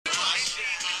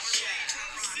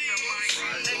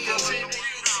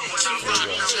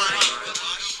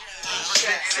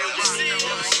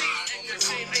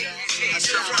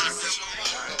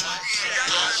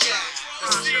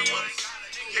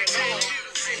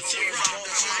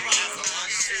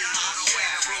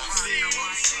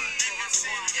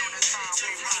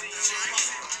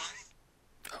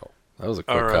That was a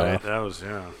quick All right, cutoff. that was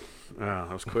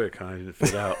that was quick. Huh? I didn't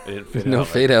fade out. No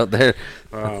fade out there.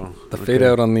 Wow. The fade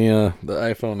out on the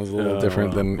iPhone is a little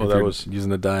different than well, if you're was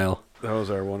using the dial. That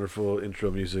was our wonderful intro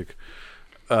music.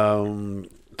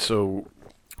 So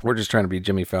we're just trying to be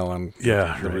Jimmy Fallon.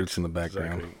 Yeah, the roots in the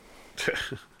background.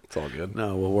 Exactly. It's all good.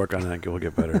 No, we'll work on that. We'll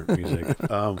get better music.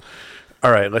 All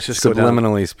right, let's just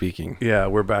subliminally speaking. Yeah,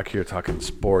 we're back here talking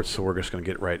sports, so we're just going to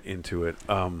get right into it.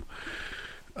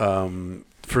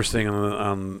 First thing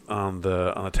on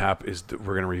the tap is that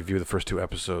we're going to review the first 2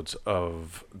 episodes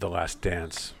of The Last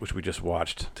Dance, which we just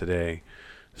watched today.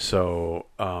 So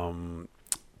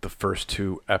the first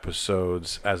 2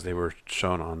 episodes, as they were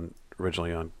shown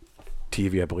originally on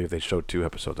TV, I believe they showed 2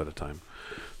 episodes at a time.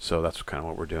 So that's kind of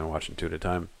what we're doing, watching 2 at a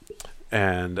time.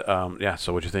 And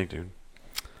so what'd you think, dude?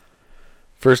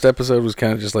 First episode was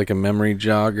kind of just like a memory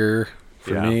jogger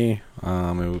for me.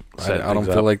 I don't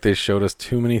feel like they showed us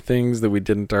too many things that we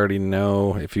didn't already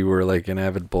know. If you were like an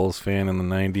avid Bulls fan in the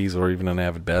 90s or even an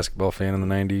avid basketball fan in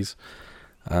the 90s.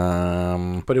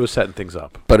 But it was setting things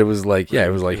up. But it was like, hey,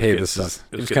 it was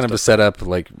kind of a setup,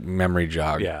 like memory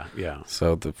jog. Yeah.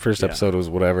 So the first episode was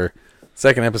whatever.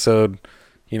 Second episode,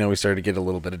 we started to get a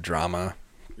little bit of drama.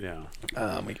 Yeah.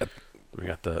 We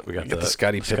got the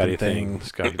Scottie Pippen thing.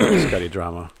 Scottie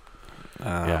drama.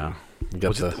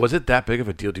 Was it that big of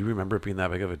a deal? Do you remember it being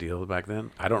that big of a deal back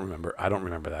then? I don't remember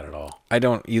that at all. I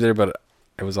don't either, but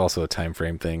it was also a time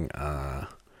frame thing.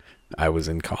 I was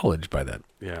in college by that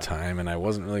time, and I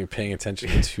wasn't really paying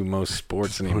attention to most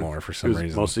sports anymore for some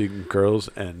reason. Mostly girls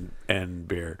and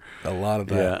beer. A lot of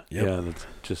that. Yeah, that's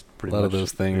just pretty much. A lot of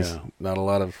those things. Yeah. Not a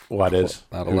lot of Not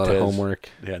a lot of homework.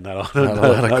 Yeah, not a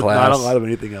lot of class. Not a lot of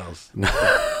anything else.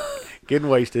 Getting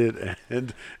wasted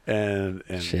and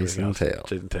chasing tail.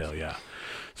 Chasing tail, yeah.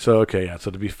 So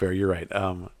so to be fair, you're right.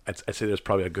 I'd say there's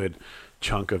probably a good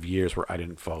chunk of years where I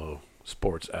didn't follow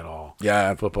sports at all.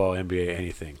 Yeah, football, NBA,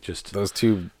 anything. Just those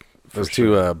two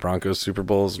Broncos Super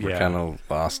Bowls were kind of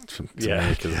lost to me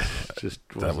because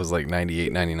that was like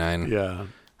 98, 99. Yeah,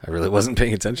 I really wasn't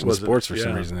paying attention to sports for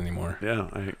some reason anymore. Yeah,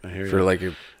 I hear you. For like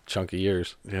a chunk of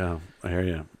years. Yeah, I hear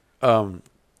you. All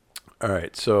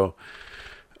right, so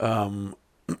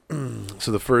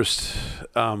so the first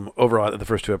overall, the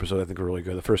first 2 episodes I think were really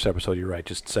good. The first episode, you're right,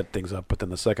 just set things up, but then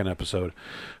the second episode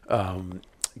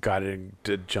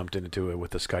jumped into it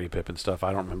with the Scottie Pippen stuff.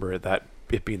 I don't remember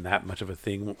it being that much of a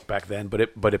thing back then, but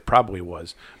it probably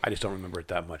was. I just don't remember it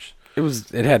that much.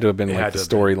 It had to have been like the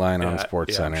storyline on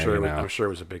Sports Center. I'm sure it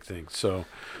was a big thing. So,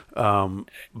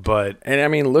 but I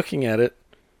mean, looking at it,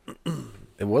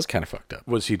 it was kind of fucked up.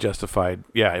 Was he justified?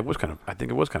 Yeah, it was kind of. I think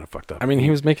it was kind of fucked up. I mean,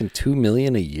 he was making $2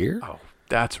 million a year. Oh,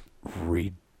 that's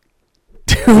ridiculous.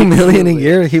 $2 million a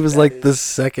year. He was like the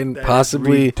second,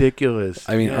 possibly ridiculous.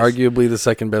 I mean, arguably the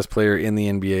second best player in the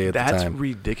NBA at the time. That's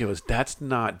ridiculous. That's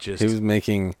not just. He was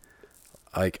making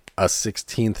like a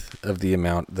 16th of the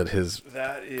amount that his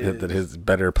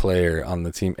better player on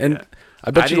the team. And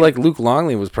I bet you like Luke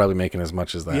Longley was probably making as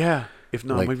much as that. Yeah, if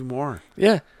not maybe more.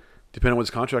 Yeah. Depending on what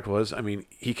his contract was. I mean,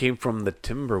 he came from the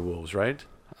Timberwolves, right?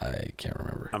 I can't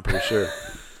remember. I'm pretty sure.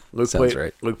 Luke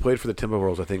played for the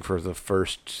Timberwolves, I think, for the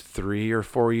first 3 or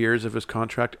 4 years of his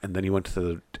contract, and then he went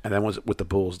and then was with the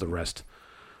Bulls the rest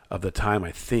of the time.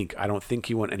 I think. I don't think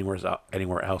he went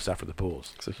anywhere else after the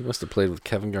Bulls. So he must have played with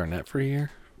Kevin Garnett for a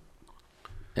year.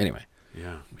 Anyway,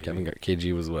 yeah.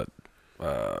 KG was what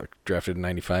drafted in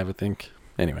 '95, I think.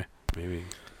 Anyway, maybe,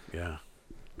 yeah.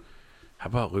 How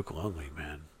about Luke Longley,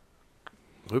 man?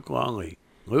 Luke Longley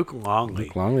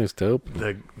is dope.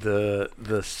 The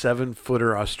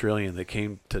 7-footer Australian that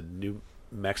came to New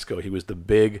Mexico. He was the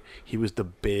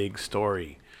big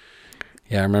story.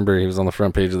 Yeah, I remember he was on the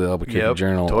front page of the Albuquerque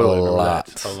Journal totally a lot.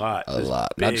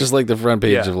 Not just like the front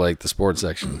page of like the sports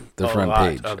section, the front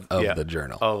page of the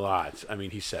Journal. A lot. I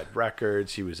mean, he set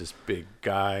records. He was this big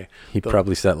guy. He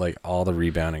probably set like all the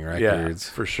rebounding records.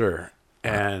 Yeah, for sure.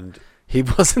 And he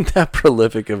wasn't that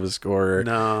prolific of a scorer,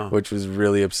 no, which was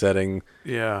really upsetting.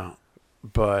 Yeah,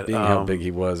 but being how big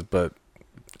he was,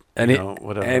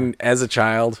 and as a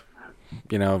child,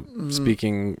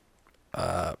 speaking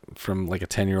from like a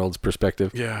 10-year-old's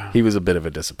perspective, he was a bit of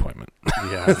a disappointment.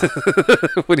 Yeah,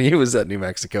 when he was at New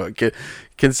Mexico,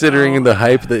 considering the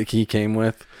hype that he came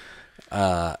with,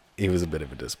 he was a bit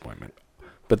of a disappointment.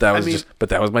 But that was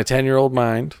my 10-year-old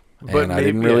mind. And I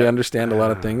didn't really understand a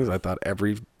lot of things. I thought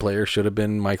every player should have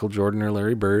been Michael Jordan or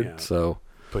Larry Bird. Yeah. So,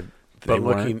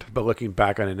 looking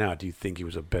back on it now, do you think he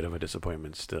was a bit of a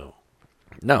disappointment still?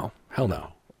 No, hell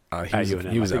no.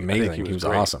 He was amazing. He was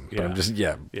awesome. Yeah. But I'm just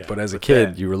But as a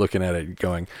kid, you were looking at it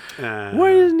going,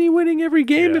 "Why isn't he winning every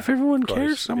game if everyone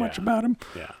cares so much about him?"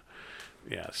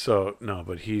 Yeah. So no,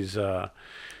 but he's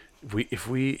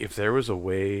if there was a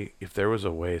way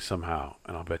somehow,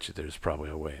 and I'll bet you there's probably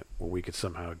a way where we could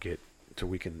somehow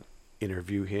we can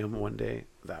interview him one day,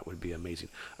 that would be amazing.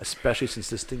 Especially since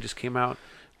this thing just came out,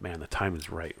 man, the time is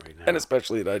right now. And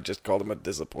especially that I just called him a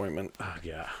disappointment.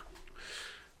 Yeah.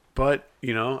 But,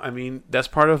 I mean, that's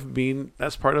part of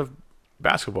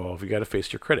basketball. If you got to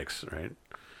face your critics, right?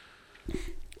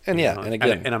 And and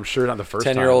again, and I'm sure not the first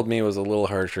 10-year-old me was a little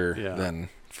harsher than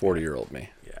 40-year-old me.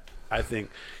 Yeah. I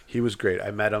think he was great.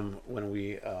 I met him when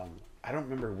we I don't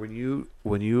remember when you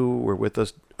were with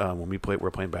us when we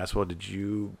were playing basketball. Did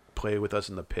you play with us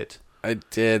in the pit? I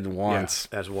did once.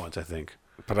 Yeah, that's once, I think.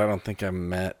 But I don't think I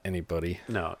met anybody.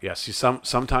 No. Yeah. See,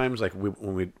 sometimes like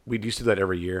we used to do that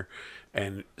every year.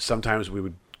 And sometimes we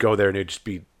would go there, and it would just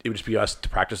be us to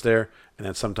practice there, and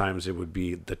then sometimes it would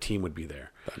be the team would be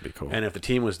there. That'd be cool. And if the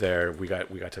team was there, we got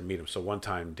to meet him. So one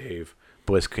time, Dave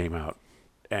Bliss came out,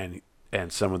 and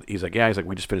he's like,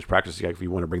 we just finished practice. If you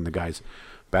want to bring the guys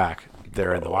back,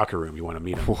 they're in the locker room. You want to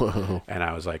meet them? Whoa. And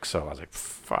I was like,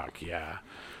 fuck yeah.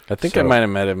 I think I might have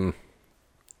met him.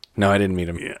 No, I didn't meet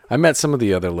him. Yeah. I met some of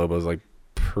the other Lobos like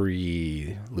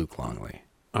pre Luke Longley.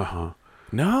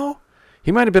 No.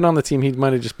 He might have been on the team. He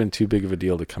might have just been too big of a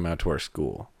deal to come out to our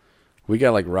school. We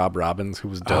got like Rob Robbins, who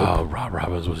was dope. Oh, Rob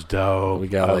Robbins was dope. We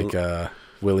got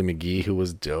Willie McGee, who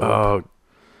was dope. Oh,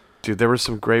 dude, there were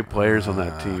some great players on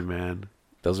that team, man.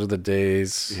 Those were the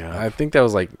days. Yeah. I think that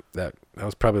was like that. That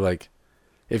was probably like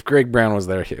if Greg Brown was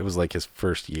there, it was like his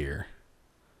first year.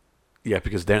 Yeah,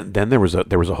 because then there was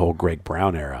a whole Greg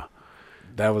Brown era.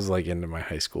 That was like into my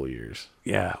high school years.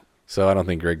 Yeah. So I don't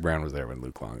think Greg Brown was there when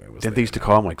Luke Longley was. Didn't they used to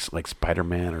call him like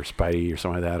Spider-Man or Spidey or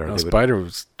something like that? Or no, Spider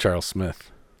was Charles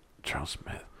Smith.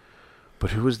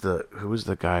 But who was the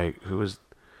guy? Well,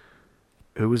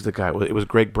 it was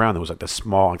Greg Brown. That was like the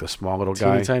small little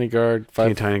guy. Tiny guard.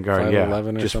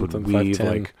 5'11" or just something. Would weave 5'10",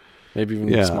 like maybe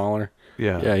even smaller.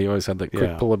 Yeah. Yeah, he always had that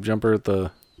quick pull-up jumper at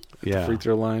the free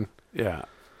throw line. Yeah.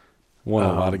 Won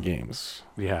a lot of games.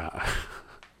 Yeah.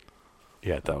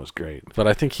 Yeah, that was great. But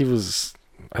I think he was.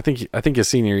 I think his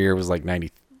senior year was like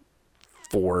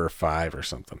 94 or 5 or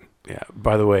something. Yeah.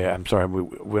 By the way, I'm sorry,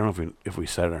 we don't know if we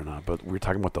said it or not, but we're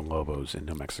talking about the Lobos in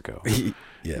New Mexico.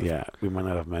 Yeah. We might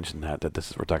not have mentioned that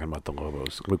we're talking about the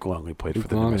Lobos. Luke Longley played for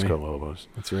the New Mexico Lobos.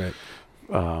 That's right.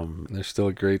 They're still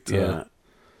a great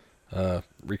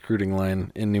recruiting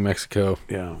line in New Mexico.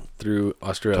 Yeah. Through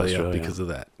Australia because of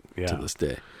that. Yeah. To this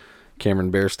day.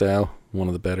 Cameron Bairstow, one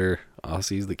of the better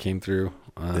Aussies that came through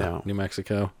New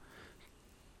Mexico.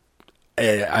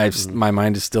 My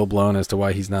mind is still blown as to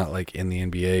why he's not like in the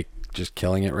NBA just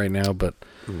killing it right now, but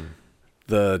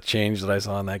the change that I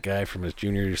saw in that guy from his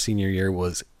junior to senior year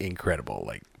was incredible.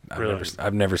 Like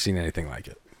I've never seen anything like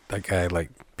it. That guy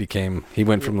he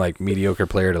went from like mediocre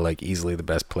player to like easily the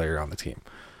best player on the team.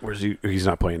 Where's he? He's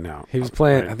not playing now. He was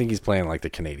playing. Right? I think he's playing like the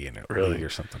Canadian League or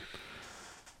something.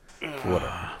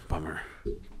 Whatever. Bummer.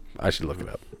 I should look it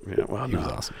up. Yeah. Well, he was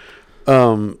awesome.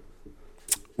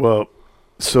 Well.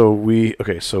 So we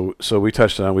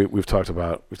touched on we've talked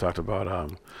about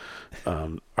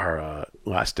our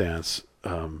Last Dance.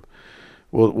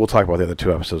 We'll talk about the other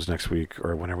 2 episodes next week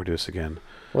or whenever we do this again.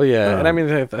 Well, yeah, and I mean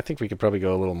I think we could probably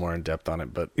go a little more in depth on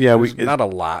it, but not a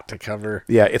lot to cover.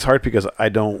 Yeah, it's hard because I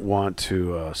don't want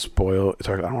to spoil. It's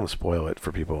hard. I don't want to spoil it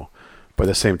for people, but at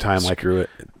the same time, screw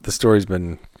it. The story's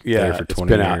been there for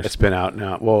 20 years. It's been out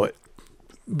now. Well,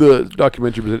 the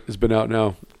documentary has been out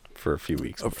now. For a few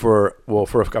weeks.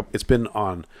 It's been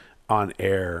on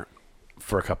air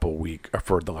for a couple of weeks, or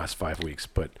for the last 5 weeks,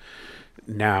 but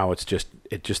now it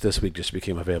just this week just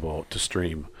became available to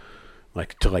stream,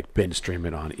 to binge stream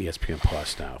it on ESPN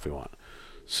Plus now if we want.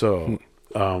 So,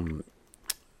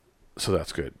 so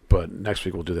that's good. But next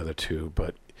week we'll do the other 2.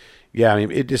 But yeah, I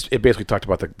mean, it basically talked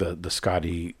about the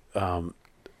Scotty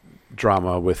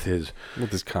drama with his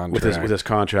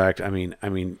contract. I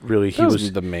mean, really, he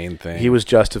was the main thing. He was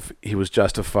justified. He was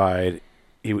justified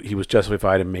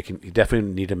in making. He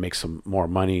definitely needed to make some more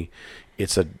money.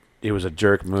 It was a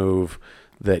jerk move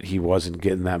that he wasn't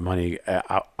getting that money.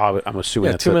 I'm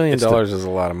assuming $2 million is a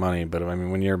lot of money, but I mean,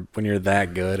 when you're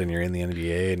that good and you're in the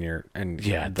NBA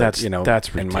that's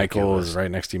ridiculous. And Michael is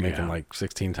right next to you making like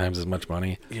 16 times as much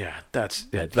money. Yeah, that's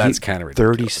kind of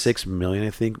ridiculous. $36 million, I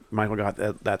think Michael got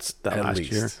that last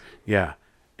year. Yeah,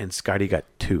 and Scotty got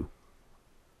 2.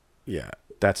 Yeah,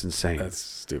 that's insane. That's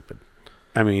stupid.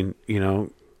 I mean,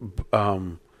 but I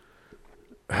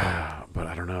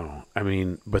don't know. I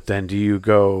mean, but then do you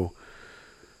go?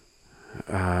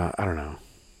 I don't know.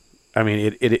 I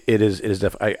mean, it is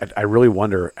definitely. I really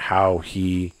wonder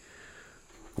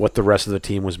what the rest of the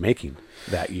team was making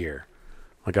that year.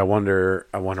 Like I wonder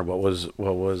what was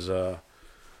all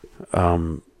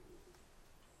the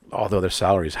other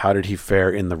salaries. How did he fare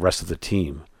in the rest of the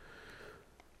team?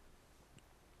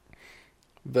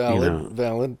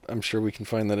 Valid. I'm sure we can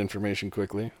find that information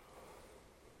quickly.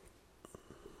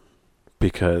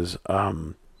 Because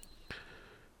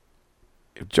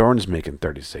if Jordan's making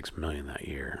 $36 million that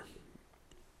year,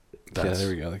 there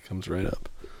we go. That comes right up.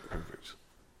 Perfect.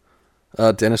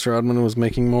 Dennis Rodman was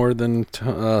making more than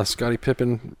Scottie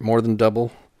Pippen, more than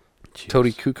double. Jeez.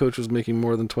 Tony Kukoc was making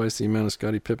more than twice the amount of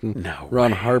Scottie Pippen. No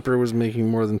Ron way. Harper was making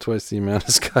more than twice the amount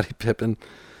of Scottie Pippen.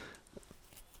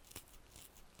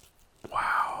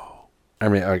 Wow. I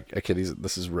mean, okay,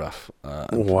 this is rough.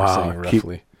 Wow. Saying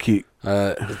roughly. Keep.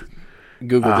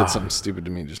 Google did something stupid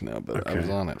to me just now, but okay. I was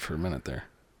on it for a minute there.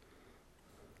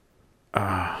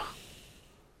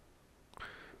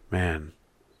 Man.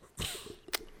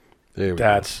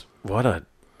 That's what a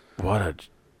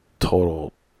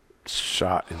total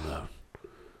shot in the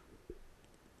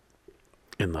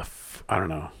I don't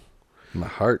know. My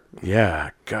heart. Yeah,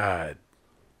 God.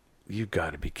 You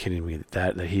got to be kidding me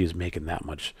that he is making that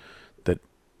much, that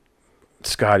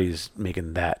Scottie's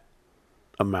making that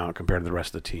amount compared to the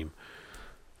rest of the team.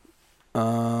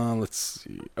 Let's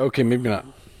see. Okay, maybe not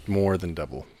more than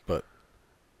double, but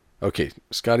okay,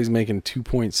 Scottie's making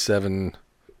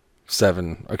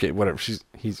 2.77. Okay, whatever. She's.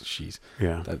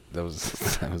 Yeah. That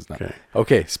was not.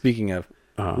 Okay, speaking of,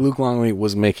 Luke Longley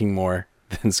was making more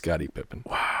than Scottie Pippen.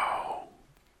 Wow.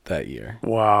 That year.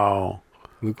 Wow.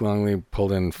 Luke Longley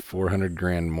pulled in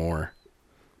 $400,000 more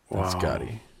than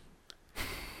Scottie.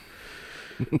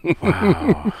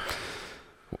 Wow.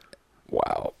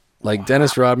 Wow. Like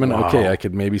Dennis Rodman, okay, I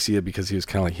could maybe see it because he was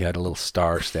kind of like he had a little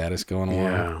star status going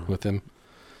on with him.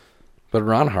 But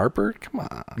Ron Harper, come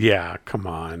on. Yeah, come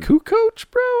on.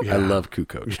 Kukoc, bro. Yeah. I love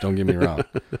Kukoc. Don't get me wrong.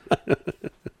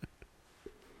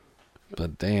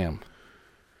 But damn.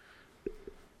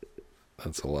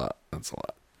 That's a lot.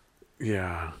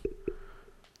 Yeah.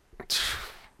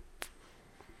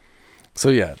 So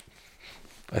yeah,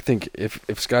 I think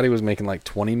if Scottie was making like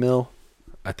 20 mil,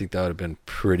 I think that would have been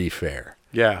pretty fair.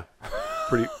 Yeah,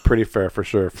 pretty fair for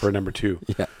sure for number two.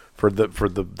 Yeah, for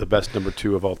the best number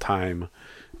two of all time,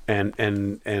 and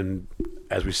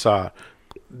as we saw,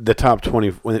 the top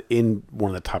 20 in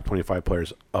one of the top 25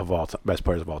 players of best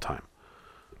players of all time.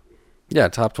 Yeah,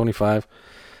 top 25.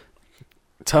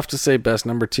 Tough to say best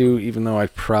number two, even though I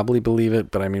probably believe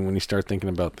it. But I mean, when you start thinking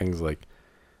about things like,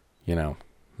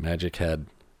 Magic had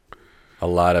a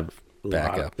lot of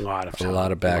backup. A lot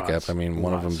of backup. I mean,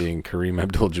 one of them being Kareem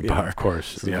Abdul-Jabbar. Yeah, of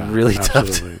course. It's really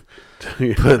absolutely. Tough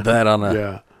to put that on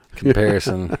a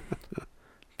comparison.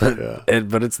 But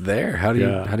but it's there. How do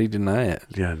you deny it?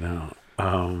 Yeah, no.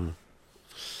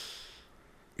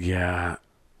 Yeah.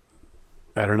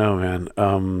 I don't know,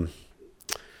 man.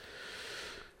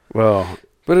 Well,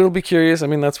 but it'll be curious. I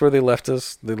mean, that's where they left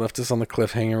us. They left us on the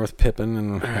cliffhanger with Pippen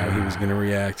and how he was going to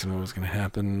react and what was going to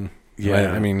happen. Yeah.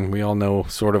 Right? I mean, we all know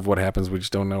sort of what happens. We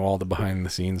just don't know all the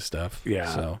behind-the-scenes stuff.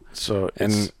 Yeah. So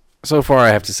so far, I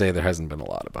have to say there hasn't been a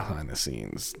lot of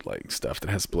behind-the-scenes like stuff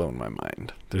that has blown my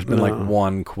mind. There's been like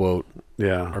one quote,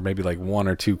 or maybe like one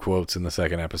or two quotes in the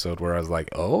second episode where I was like,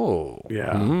 "Oh,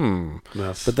 yeah."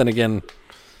 But then again,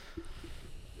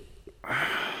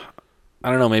 I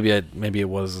don't know. Maybe it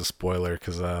was a spoiler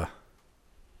because I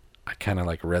kind of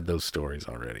like read those stories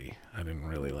already. I didn't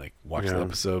really like watch the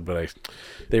episode, but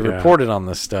they reported on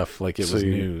this stuff like it was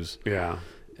news. Yeah.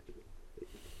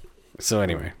 So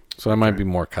anyway, I might be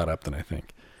more caught up than I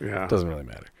think. Yeah. It doesn't really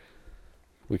matter.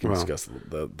 We can discuss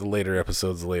the later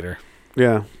episodes later.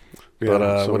 Yeah.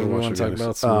 But what do we want to talk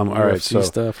about? Some UFC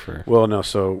stuff? Or? Well, no.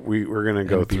 So we're gonna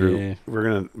go through. We're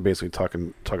gonna basically talk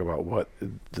about what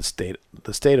the state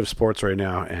of sports right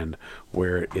now and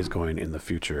where it is going in the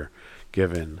future,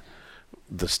 given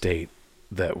the state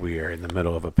that we are in the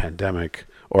middle of a pandemic,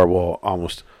 or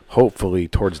almost hopefully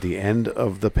towards the end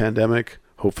of the pandemic.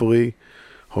 Hopefully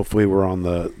we're on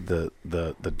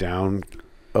the down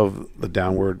of the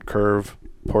downward curve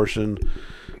portion.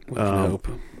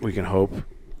 We can hope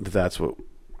that that's what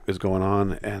is going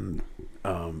on, and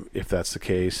if that's the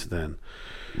case, then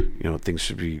things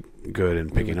should be good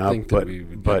and picking up.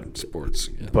 But sports,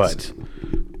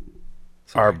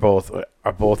 are both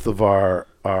of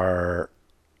our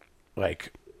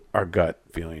like our gut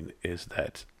feeling is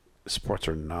that sports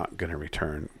are not going to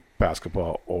return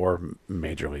basketball or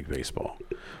Major League Baseball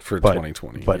for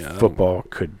 2020. But football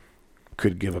could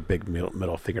give a big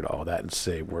middle finger to all that and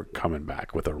say we're coming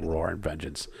back with a roar and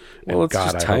vengeance. Well, it's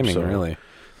just timing, really.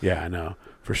 Yeah, I know.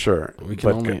 For sure. We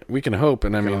can hope,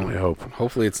 and I mean,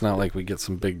 hopefully it's not like we get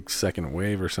some big second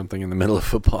wave or something in the middle of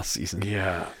football season.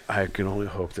 Yeah, I can only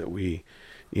hope that we,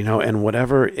 and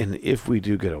whatever, and if we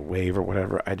do get a wave or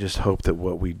whatever, I just hope that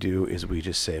what we do is we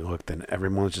just say, look, then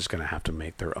everyone's just going to have to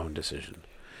make their own decision.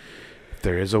 If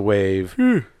there is a wave,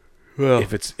 well,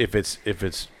 if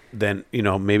it's then,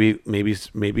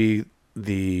 maybe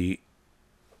the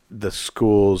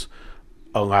schools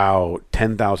allow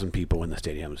 10,000 people in the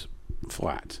stadiums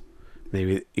flat.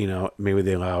 Maybe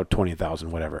they allow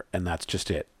 20,000, whatever, and that's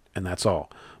just it, and that's all.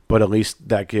 But at least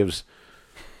that gives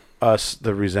us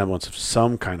the resemblance of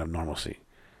some kind of normalcy.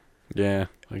 Yeah,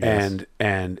 I guess.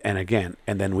 And again,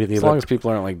 and then we leave as long as people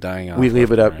aren't like dying off. We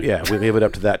leave it up, right? Yeah, we leave it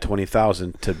up to that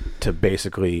 20,000 to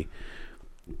basically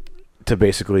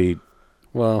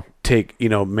well take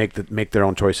make their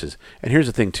own choices. And here's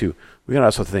the thing too. We got to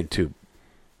also think too.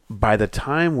 By the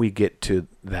time we get to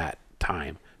that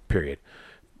time period,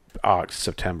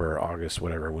 September, August,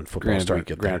 whatever, when football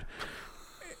starts.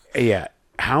 Yeah,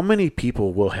 how many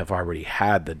people will have already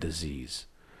had the disease?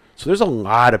 So there's a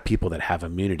lot of people that have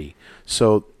immunity.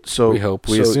 So we hope,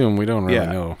 we assume, we don't really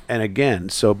know. And again,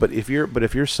 but if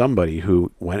you're somebody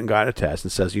who went and got a test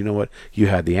and says, you know what, you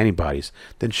had the antibodies,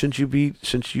 then shouldn't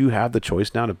you have the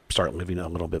choice now to start living a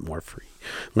little bit more free,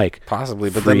 like possibly?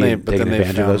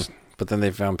 But then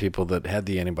they found people that had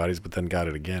the antibodies, but then got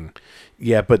it again.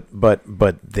 Yeah, but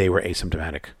they were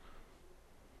asymptomatic.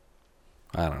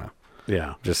 I don't know.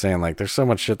 Yeah, just saying, like, there's so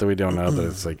much shit that we don't know that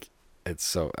it's like, it's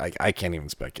so I can't even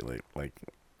speculate. Like,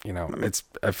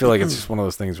 I feel like it's just one of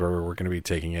those things where we're going to be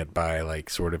taking it by like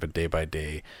sort of a day by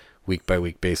day, week by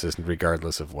week basis,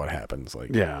 regardless of what happens.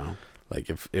 Like, yeah, like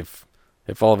if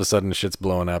all of a sudden shit's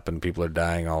blowing up and people are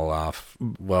dying all off,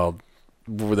 well,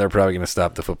 they're probably going to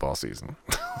stop the football season.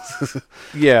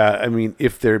 Yeah, I mean,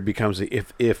 if there becomes a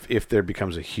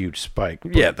huge spike.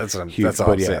 Yeah, that's what I'm saying.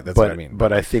 That's what I mean.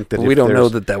 But I think that we don't know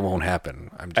that won't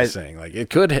happen. I'm just saying, like, it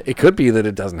could be that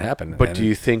it doesn't happen. But do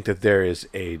you think that there is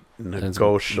a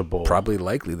negotiable? Probably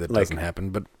likely that it doesn't happen.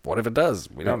 But what if it does?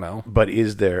 We don't know. But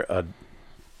is there a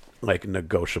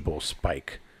negotiable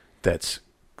spike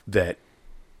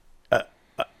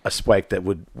a spike that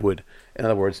would in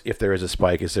other words, if there is a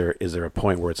spike, is there a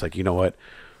point where it's like, you know what,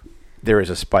 there is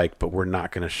a spike, but we're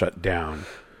not going to shut down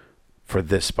for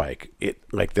this spike? It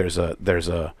like there's a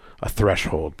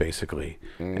threshold basically,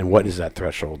 and what is that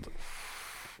threshold?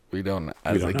 We don't know.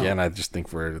 I just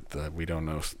think we're at the we don't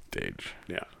know stage.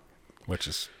 Yeah, which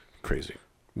is crazy,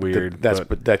 weird.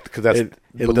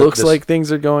 It looks like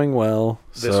things are going well,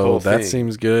 so that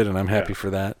seems good, and I'm happy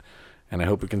for that, and I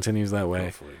hope it continues that way.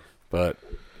 Hopefully. But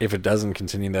if it doesn't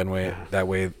continue that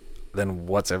way, then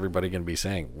what's everybody going to be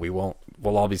saying? We'll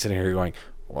all be sitting here going,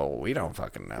 well, we don't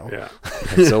fucking know. Yeah.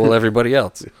 And so will everybody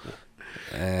else.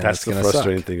 And that's the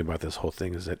frustrating thing about this whole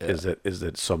thing is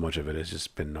that so much of it has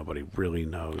just been nobody really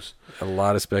knows. A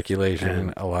lot of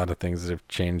speculation, a lot of things that have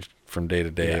changed from day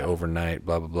to day, overnight,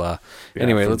 blah, blah, blah. Yeah,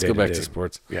 anyway, let's go back to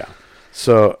sports. Yeah.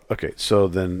 So, okay. So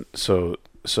then, so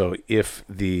if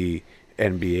the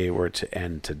NBA were to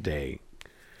end today,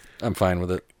 I'm fine with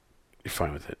it. You're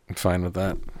fine with it? I'm fine with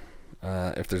that.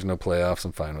 If there's no playoffs,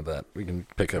 I'm fine with that. We can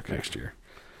pick up next year.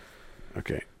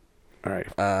 Okay. All right.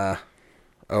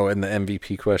 And the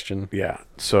MVP question? Yeah.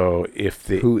 So if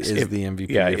the... Who is the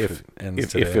MVP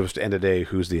if it was to end today,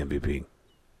 who's the MVP?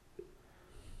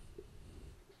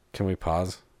 Can we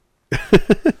pause?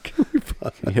 Can we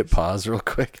pause? Can you hit pause real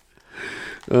quick?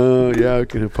 Yeah, I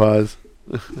can hit pause.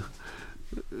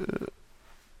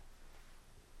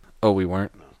 Oh, we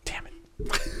weren't? Damn it.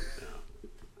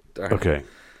 Right. Okay.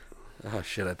 Oh,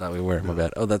 shit, I thought we were. My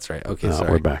bad. Oh, that's right. Okay, no,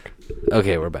 sorry. We're back.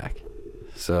 Okay, we're back.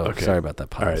 So, sorry about that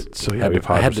pause. All right, so we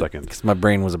pause for a second. Because my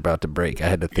brain was about to break. I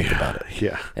had to think about it.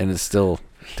 Yeah. And it still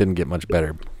didn't get much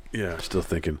better. Yeah, still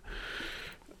thinking.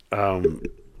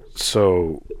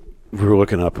 So we were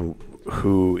looking up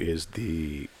who is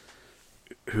the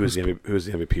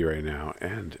MVP right now,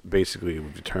 and basically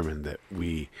we've determined that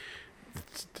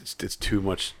it's too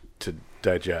much to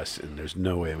digest, and there's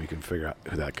no way we can figure out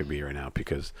who that could be right now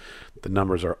because the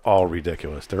numbers are all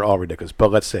ridiculous. They're all ridiculous.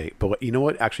 But you know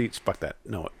what? Actually, fuck that.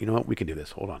 No, you know what? We can do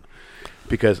this. Hold on.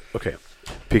 Because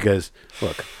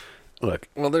look.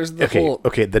 Well, there's the whole.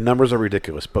 Okay, the numbers are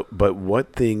ridiculous, but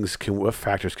what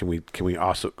factors can we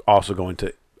also go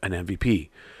into an MVP?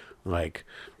 Like,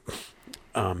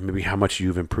 maybe how much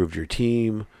you've improved your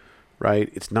team,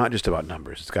 right? It's not just about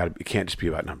numbers. It can't just be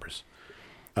about numbers.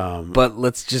 But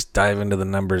let's just dive into the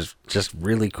numbers just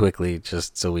really quickly,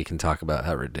 just so we can talk about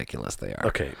how ridiculous they are.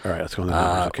 Okay, all right, let's go on the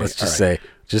numbers. Okay, let's just say,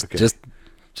 just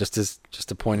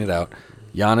to point it out,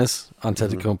 Giannis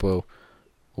Antetokounmpo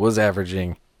was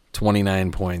averaging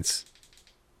 29 points,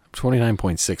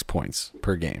 29.6 points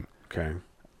per game. Okay.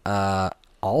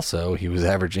 Also, he was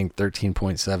averaging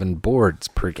 13.7 boards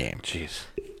per game. Jeez.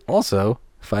 Also,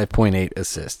 5.8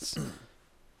 assists.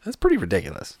 That's pretty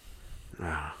ridiculous.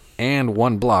 And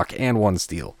 1 block and 1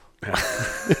 steal.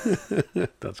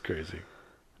 That's crazy.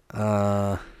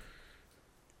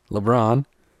 LeBron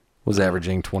was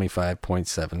averaging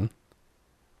 25.7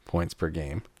 points per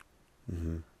game.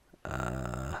 Mm-hmm.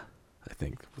 I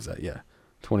think, was that,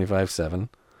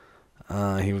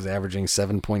 25.7. He was averaging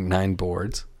 7.9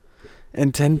 boards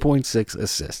and 10.6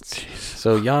 assists. Jeez.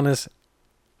 So Giannis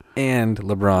and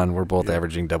LeBron were both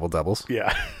averaging double-doubles.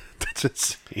 Yeah. That's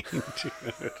insane, dude.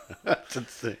 That's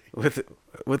insane. With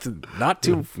not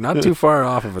too far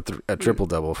off of a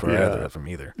triple-double for either of them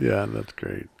either. Yeah, that's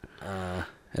great.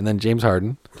 And then James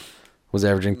Harden was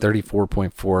averaging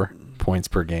 34.4 points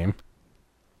per game.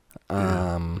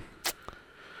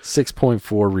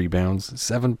 6.4 rebounds,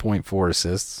 7.4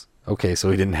 assists. Okay, so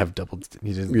he didn't have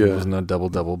he was not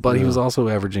double-double, but he was also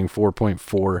averaging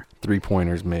 4.4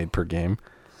 three-pointers made per game.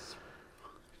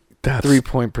 That's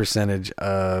 3-point percentage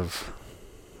of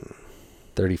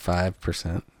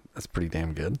 35%. That's pretty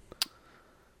damn good.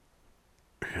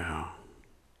 Yeah.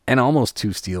 And almost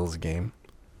 2 steals a game.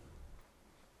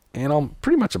 And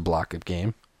pretty much a block a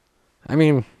game. I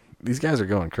mean, these guys are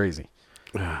going crazy.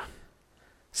 Yeah.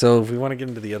 So if we want to get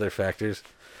into the other factors,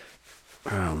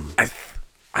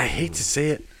 I hate to say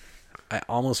it, I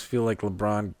almost feel like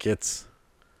LeBron gets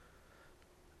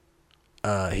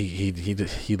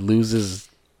he loses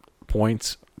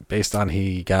points based on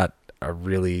he got a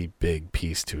really big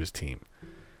piece to his team.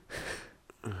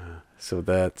 So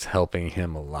that's helping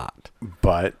him a lot.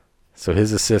 But so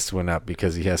his assists went up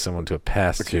because he has someone to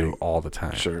pass to all the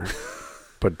time. Sure.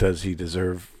 But does he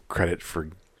deserve credit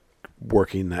for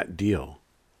working that deal?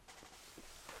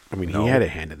 I mean, he had a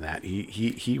hand in that.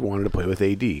 He wanted to play with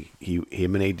AD.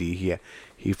 Him and AD,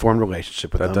 he formed a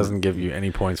relationship with them. That doesn't give you any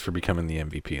points for becoming the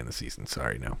MVP in the season.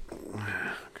 Sorry, no.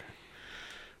 Okay.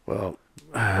 Well,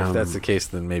 if that's the case,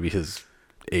 then maybe his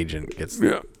agent gets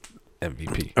the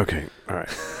MVP. Okay, all right.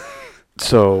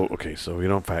 So we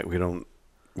don't put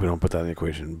that in the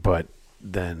equation. But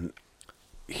then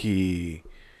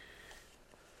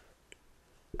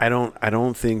I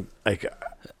don't think like.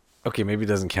 Okay, maybe it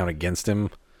doesn't count against him.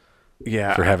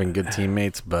 Yeah, for having good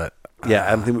teammates, but I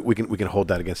don't think we can hold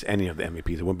that against any of the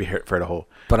MVPs. It wouldn't be fair to hold.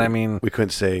 But I mean, we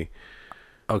couldn't say.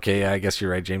 Okay, I guess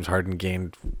you're right. James Harden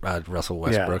gained Russell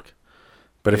Westbrook,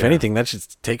 but if anything, that should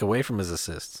take away from his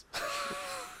assists.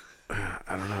 I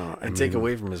don't know, and take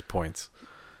away from his points.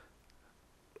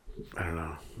 I don't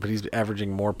know, but he's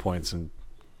averaging more points and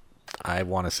I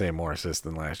want to say more assists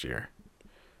than last year.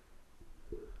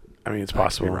 I mean, it's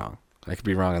possible. I could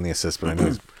be wrong on the assists, but I know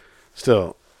he's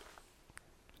still.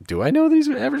 Do I know that he's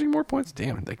averaging more points?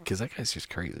 Damn, because that guy's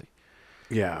just crazy.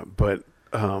 Yeah, but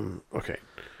okay.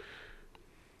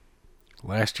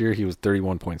 Last year he was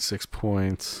 31.6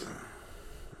 points,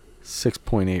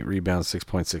 6.8 rebounds,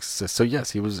 6.6 assists. So yes,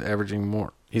 he was averaging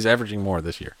more. He's averaging more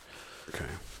this year. Okay.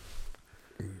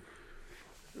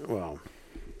 Well,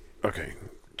 okay.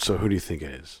 So who do you think it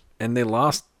is? And they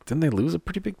lost. Didn't they lose a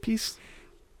pretty big piece?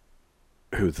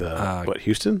 Who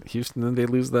Houston? Houston. Then they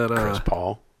lose that Chris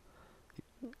Paul.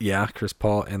 Yeah, Chris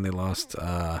Paul, and they lost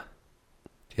the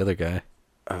other guy.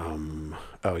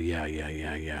 Oh yeah.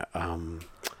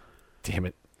 Damn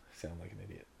it! I sound like an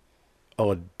idiot.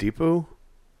 Oladipo?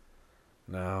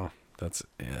 No, that's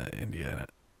Indiana.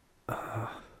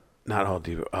 Not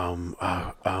Oladipo.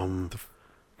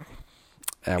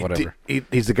 Whatever.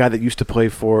 He's the guy that used to play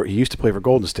for. He used to play for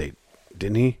Golden State,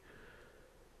 didn't he?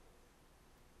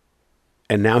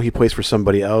 And now he plays for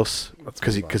somebody else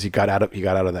because he got out of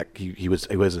that. He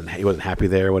wasn't happy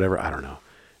there or whatever. I don't know.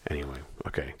 Anyway,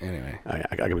 okay. Anyway,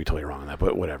 I could be totally wrong on that,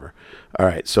 but whatever. All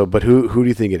right. So, but who do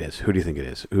you think it is? Who do you think it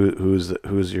is? Who's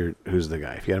the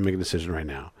guy? If you had to make a decision right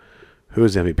now, who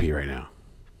is MVP right now?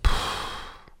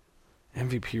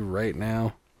 MVP right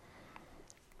now.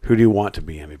 Who do you want to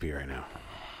be MVP right now?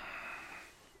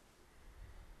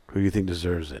 Who do you think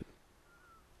deserves it?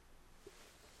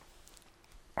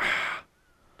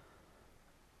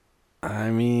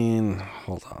 I mean,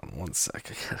 hold on one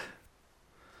sec.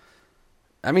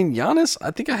 I mean, Giannis. I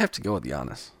think I have to go with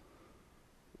Giannis.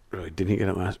 Really? Didn't he get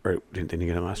it last? Or didn't he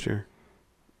get it last year?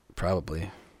 Probably.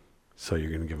 So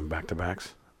you're gonna give him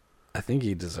back-to-backs? I think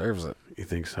he deserves it. You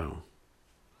think so?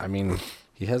 I mean,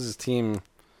 he has his team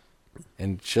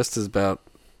and just about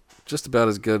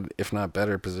as good, if not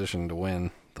better, position to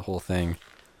win the whole thing.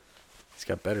 He's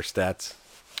got better stats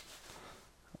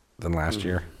than last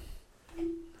year.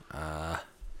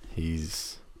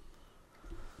 He's...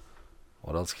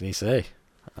 What else can he say?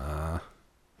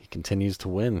 He continues to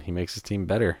win. He makes his team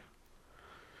better.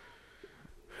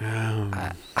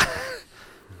 I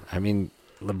mean,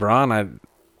 LeBron,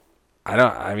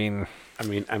 I mean,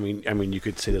 you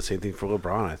could say the same thing for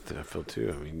LeBron. I feel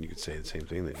too. I mean, you could say the same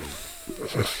thing that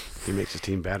he makes his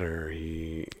team better.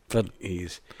 He's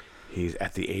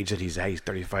at the age that he's at. He's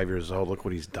 35 years old. Look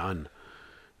what he's done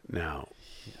now.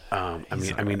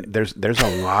 I mean, there's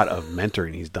a lot of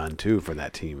mentoring he's done too for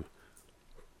that team.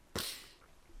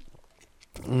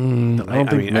 I don't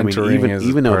think mentoring is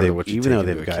even though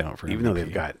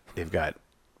they've got.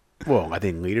 Well, I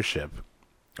think leadership.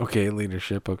 Okay,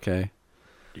 leadership. Okay.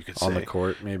 You could on say. The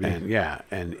court, maybe.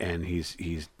 And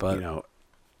he's but,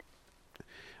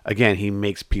 again, he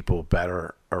makes people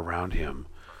better around him.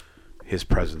 His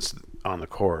presence on the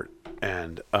court,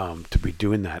 and to be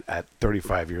doing that at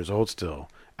 35 years old still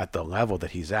at the level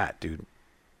that he's at, dude.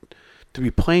 To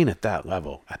be playing at that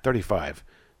level at 35,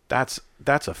 that's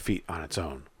a feat on its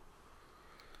own.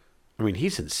 I mean,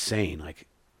 he's insane. Like,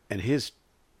 and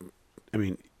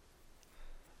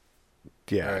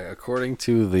yeah. According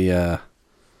to the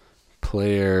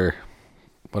player,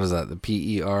 what is that? The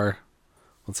PER.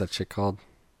 What's that shit called?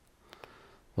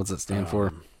 What's it stand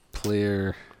for?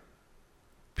 Player.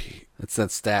 It's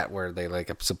that stat where they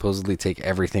supposedly take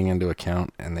everything into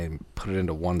account and they put it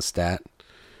into one stat.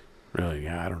 Really?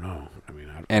 Yeah, I don't know. I mean,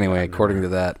 anyway, according to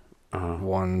that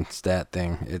one stat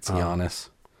thing, it's Giannis.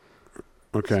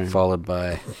 Okay. Followed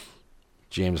by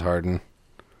James Harden.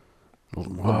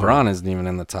 LeBron isn't even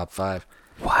in the top 5.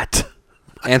 What?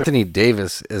 Anthony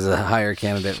Davis is a higher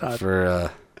candidate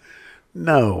for...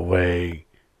 No way.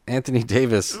 Anthony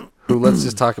Davis, who let's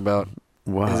just talk about,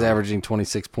 is averaging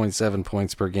 26.7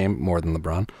 points per game, more than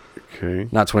LeBron. Okay.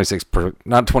 Not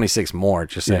 26 more,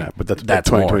 just saying. Yeah, but that's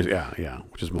 20, more. 20, yeah,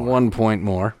 which is more. 1 point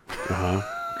more.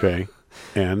 Okay.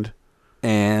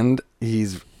 And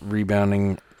he's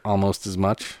rebounding almost as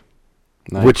much.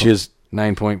 Which is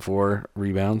 9.4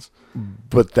 rebounds.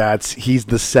 But he's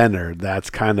the center. That's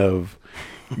kind of,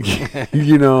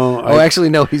 actually,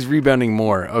 no, he's rebounding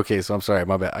more. Okay, so I'm sorry,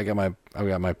 my bad. I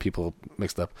got my people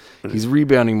mixed up. He's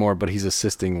rebounding more, but he's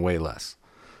assisting way less.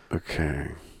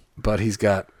 Okay. But he's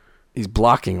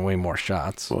blocking way more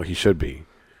shots. Well, he should be.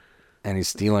 And he's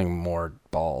stealing more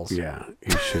balls. Yeah,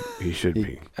 he should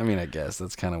be. I mean, I guess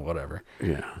that's kind of whatever.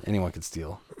 Yeah. Anyone can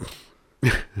steal.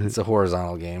 It's a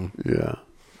horizontal game. Yeah.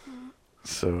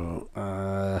 So,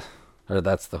 or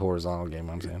that's the horizontal game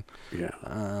I'm saying. Yeah.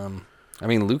 I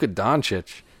mean, Luka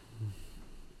Doncic,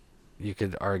 you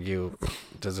could argue,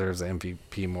 deserves the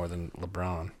MVP more than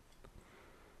LeBron.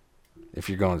 If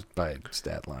you're going by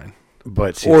stat line.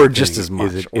 But or just as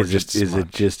much.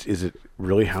 Is it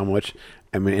really how much?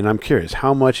 I mean, and I'm curious,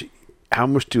 how much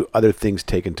do other things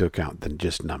take into account than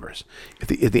just numbers? If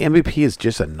the MVP is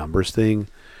just a numbers thing,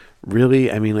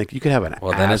 really, I mean, like, you could have an asshole.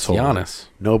 Well, then it's Giannis.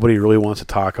 Nobody really wants to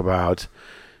talk about.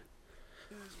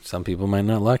 Some people might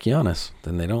not like Giannis.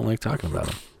 Then they don't like talking about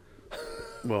him.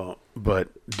 Well, but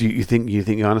do you think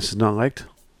Giannis is not liked?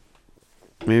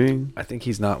 Maybe. I think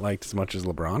he's not liked as much as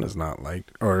LeBron is not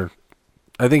liked. Or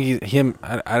I think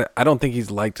I don't think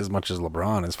he's liked as much as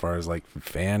LeBron as far as like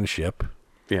fanship.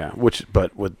 Yeah,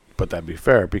 but would that be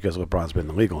fair because LeBron's been in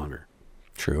the league longer?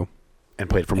 True. And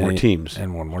played for more teams.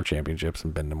 And won more championships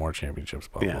and been to more championships,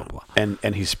 blah, blah, blah.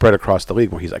 And he's spread across the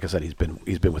league. Where he's, like I said, he's been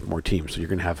with more teams. So you're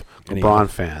going to have LeBron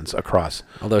fans across.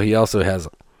 Although he also has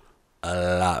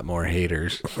a lot more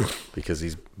haters because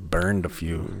he's burned a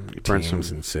few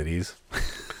teams and cities.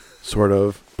 Sort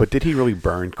of. But did he really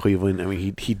burn Cleveland? I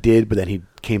mean, he did, but then he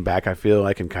came back, I feel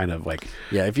like, and kind of like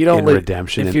if you don't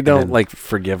redemption. If you don't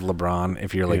forgive LeBron,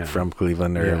 if you're like from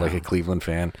Cleveland or like a Cleveland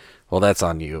fan, well, that's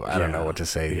on you. I don't know what to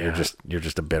say. Yeah. You're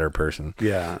just a bitter person.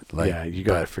 Yeah. You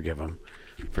got to forgive him.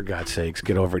 For God's sakes,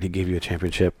 get over it. He gave you a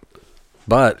championship.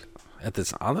 But by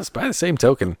the same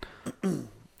token,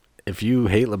 if you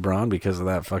hate LeBron because of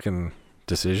that fucking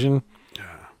decision,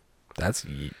 that's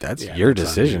your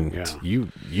decision.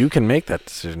 You can make that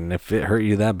decision. If it hurt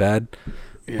you that bad,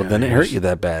 well, then it hurt you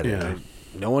that bad. Yeah.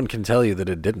 No one can tell you that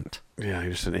it didn't. Yeah,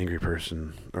 you're just an angry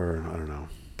person, or I don't know.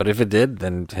 But if it did,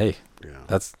 then hey,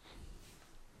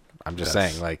 I'm just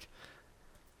saying, like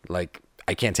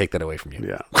I can't take that away from you.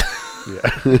 Yeah.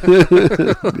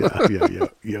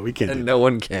 Yeah, we can't. And no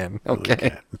one can.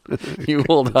 Okay. You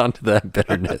hold on to that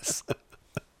bitterness.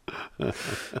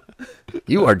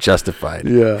 You are justified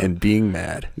in being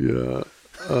mad. Yeah.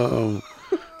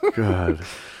 God.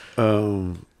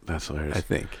 That's hilarious. I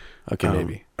think. Okay,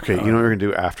 maybe. Okay, you know what we're going to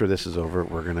do after this is over?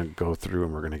 We're going to go through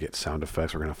and we're going to get sound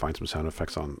effects. We're going to find some sound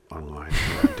effects online.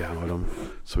 We're going to download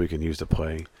them so we can use to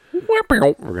play. We're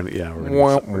going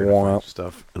to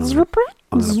stuff. And I'm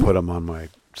going to put them on my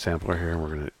sampler here and we're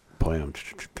going to play them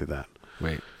to that.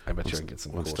 Wait, I bet you I can get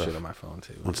some cool shit on my phone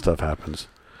too. When stuff happens.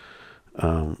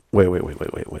 Wait.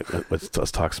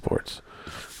 Let's talk sports.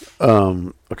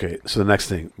 Okay, so the next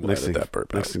thing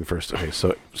first. Okay,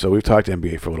 so we've talked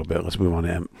NBA for a little bit. Let's move on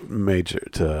to major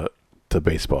to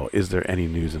baseball. Is there any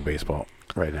news in baseball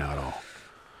right now at all?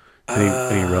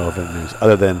 Any relevant news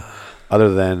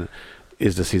other than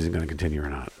is the season going to continue or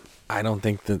not? I don't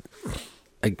think that.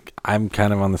 I'm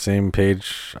kind of on the same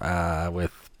page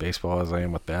with baseball as I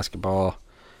am with basketball.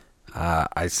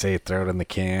 I say throw it in the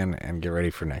can and get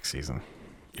ready for next season.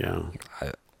 Yeah.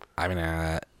 I mean,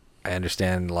 I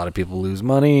understand a lot of people lose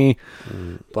money,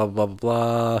 blah, blah, blah,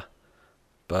 blah,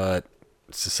 but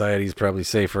society's probably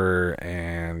safer.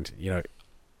 And,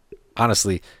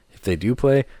 honestly, if they do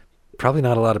play, probably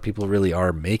not a lot of people really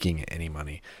are making any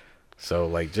money.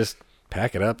 So, just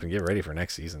pack it up and get ready for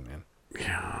next season, man.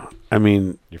 Yeah. I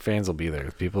mean, your fans will be there.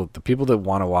 The people that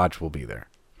want to watch will be there.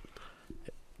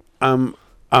 I'm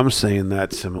saying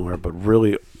that similar, but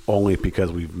really only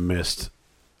because we've missed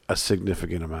a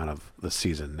significant amount of the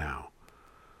season now.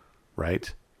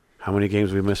 Right? How many games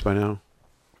have we missed by now?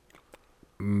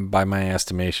 By my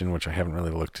estimation, which I haven't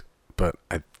really looked, but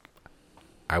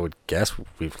I would guess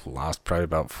we've lost probably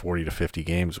about 40 to 50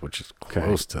 games, which is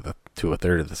close to a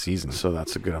third of the season. So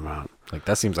that's a good amount.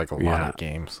 That seems like a lot of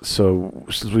games. So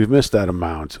since we've missed that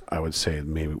amount, I would say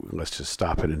maybe let's just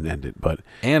stop it and end it.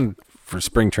 And for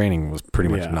spring training was pretty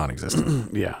much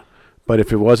non-existent. Yeah. But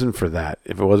if it wasn't for that,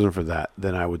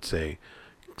 then I would say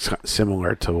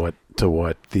similar to what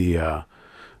the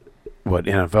what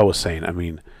NFL was saying. I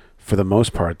mean, for the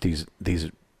most part, these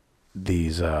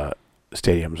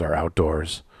stadiums are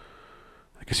outdoors.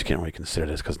 I guess you can't really consider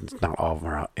this because not all of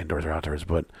them are indoors or outdoors.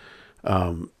 But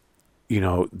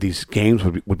these games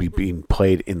would be being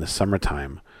played in the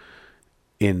summertime,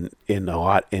 in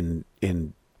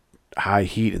high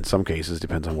heat in some cases,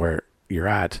 depends on where you're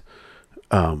at.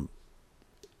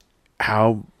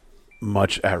 How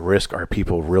much at risk are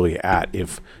people really at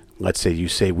if, let's say, you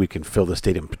say we can fill the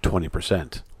stadium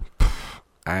 20%?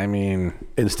 I mean,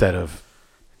 instead of,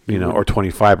 or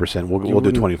 25%, we'll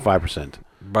do 25%.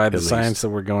 By the science that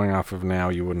we're going off of now,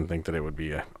 you wouldn't think that it would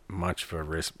be much of a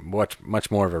risk, much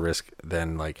more of a risk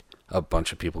than a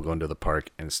bunch of people going to the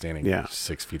park and standing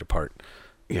 6 feet apart.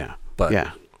 Yeah,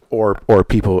 but or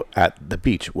people at the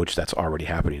beach, which that's already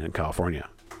happening in California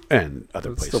and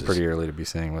other places. It's still pretty early to be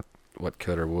saying what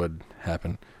could or would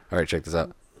happen. All right, check this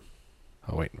out.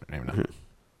 Oh wait, maybe not.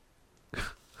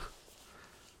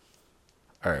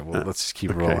 All right, well, let's just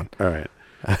keep rolling. All right.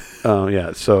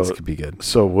 Yeah. So this could be good.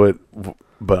 So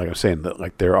but like I'm saying,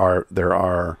 that there are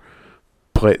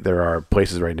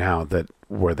places right now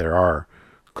where there are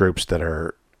groups that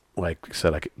are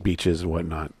like beaches and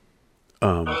whatnot.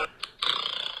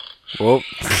 Whoa,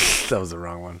 that was the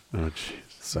wrong one. Oh, jeez.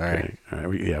 Sorry. Okay. All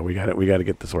right. We got to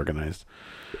get this organized.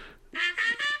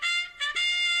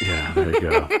 Yeah. There you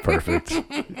go. Perfect.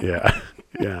 Yeah.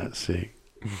 Yeah. See.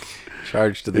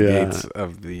 Charge to the gates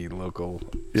of the local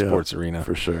sports arena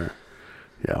for sure.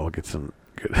 Yeah, we'll get some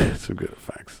good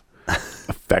effects.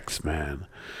 Effects, man.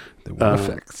 The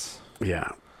effects. Yeah.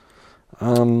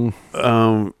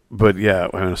 But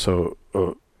yeah. So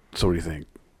what do you think?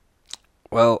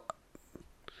 Well,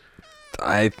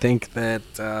 I think that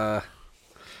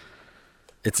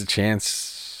it's a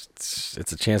chance.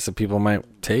 It's a chance that people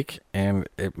might take, and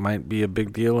it might be a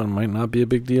big deal, and might not be a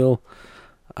big deal.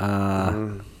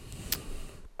 I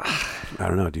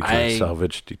don't know. Do you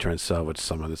try and salvage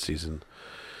some of the season?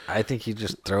 I think you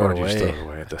just throw it away.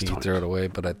 You throw it away,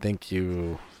 but I think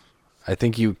you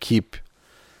keep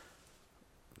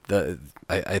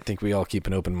I think we all keep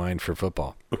an open mind for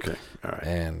football. Okay. All right.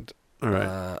 And all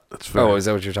right. That's fair. Oh, is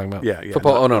that what you're talking about? Yeah.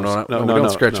 Football. No, we don't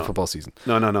scratch the football season.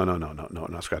 No,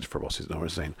 not scratch the football season. No, we're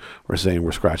saying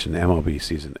we're scratching the MLB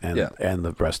season and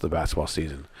the rest of the basketball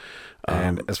season.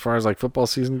 And as far as football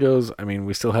season goes, I mean,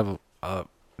 we still have a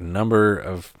number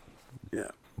of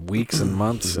weeks and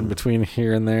months in between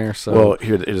here and there. So, well,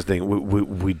 here's the thing: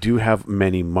 we do have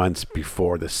many months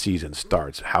before the season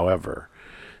starts. However,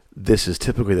 this is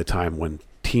typically the time when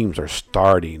teams are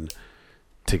starting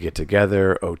to get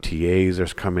together. OTAs are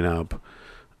coming up,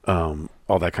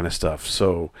 all that kind of stuff.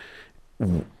 So,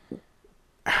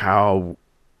 how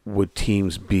would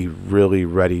teams be really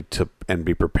ready to and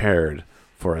be prepared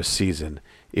for a season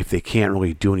if they can't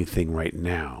really do anything right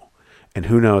now? and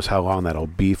who knows how long that'll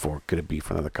be for? Could it be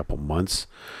for another couple months?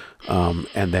 And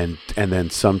then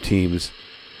some teams.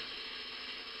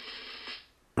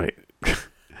 Wait,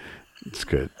 it's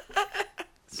good.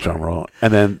 Drum roll.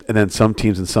 And then some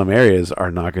teams in some areas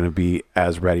are not going to be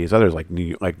as ready as others. Like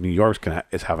New York's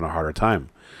is having a harder time,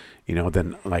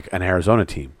 than like an Arizona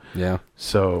team. Yeah.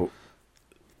 So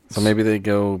maybe they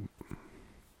go.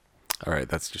 All right,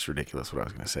 that's just ridiculous what I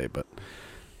was going to say, but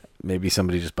maybe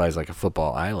somebody just buys like a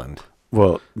football island.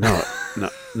 Well, no.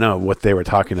 What they were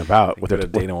talking about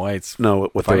with Dana White's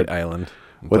island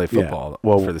and play football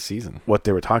for the season. What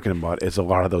they were talking about is a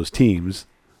lot of those teams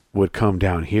would come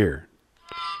down here.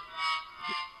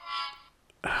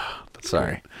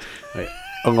 Sorry.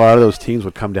 A lot of those teams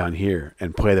would come down here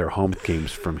and play their home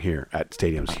games from here at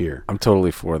stadiums here. I'm totally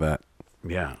for that.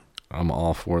 Yeah. I'm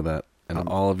all for that. And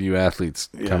all of you athletes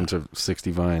come to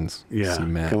 60 Vines. Yeah. See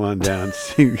Matt. Come on down.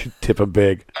 See, tip a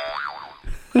big.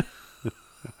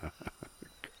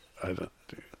 I don't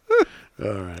do.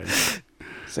 All right.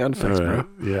 Sound effects, bro.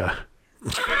 Yeah.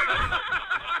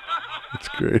 That's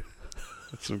great.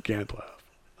 That's some can't laugh.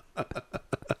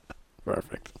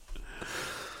 Perfect.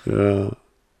 Yeah.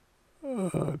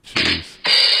 Oh, jeez.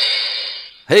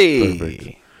 Hey.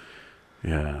 Perfect.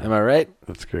 Yeah. Am I right?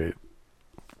 That's great.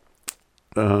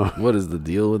 What is the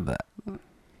deal with that?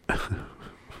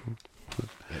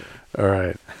 All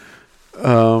right.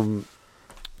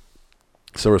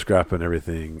 So we're scrapping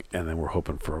everything, and then we're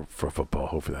hoping for football.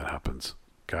 Hopefully that happens.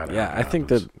 God. Yeah, I think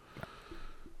that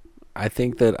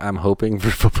I'm hoping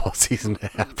for football season to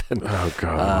happen. Oh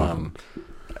God.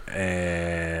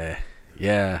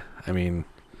 Yeah. I mean,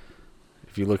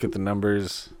 if you look at the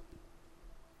numbers,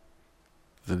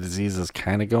 the disease is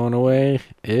kind of going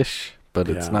away-ish, but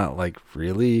it's not like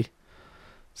really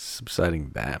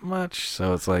subsiding that much.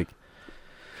 So it's like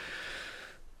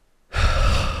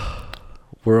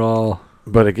we're all,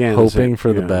 but again, hoping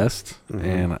for the best,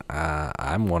 and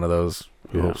I'm one of those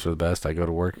who hopes for the best. I go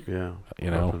to work,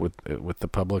 with the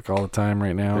public all the time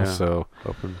right now. Yeah. So,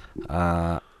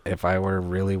 if I were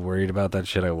really worried about that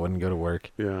shit, I wouldn't go to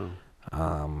work. Yeah.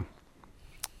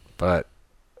 But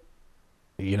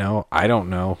I don't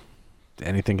know.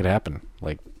 Anything could happen.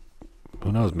 Like,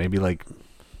 who knows? Maybe like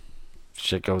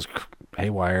shit goes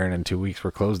haywire, and in 2 weeks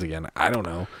we're closed again. I don't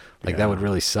know. Like that would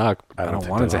really suck. I don't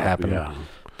want it to happen. Yeah.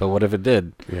 But what if it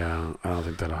did? Yeah, I don't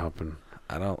think that'll happen.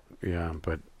 I don't. Yeah,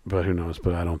 but who knows?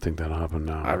 But I don't think that'll happen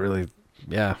now. I really,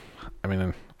 yeah. I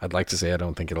mean, I'd like to say I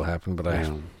don't think it'll happen, but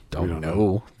I don't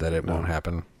know that it won't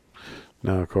happen.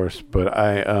 No, of course. But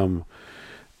I don't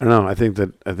know. I think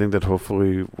that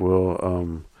hopefully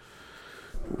we'll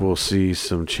see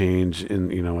some change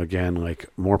in, again, like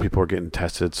more people are getting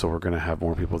tested, so we're gonna have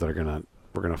more people that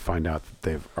we're gonna find out that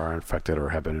they are infected or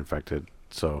have been infected.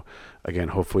 So again,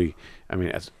 hopefully, I mean,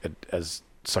 as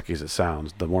sucky as it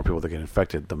sounds, the more people that get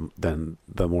infected, then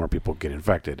the more people get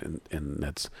infected, and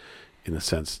that's in the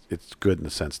sense, it's good in the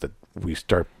sense that we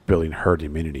start building herd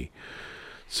immunity,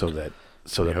 so that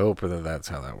I hope that that's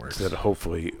how that works. That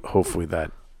hopefully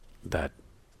that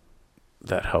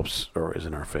helps or is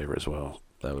in our favor as well.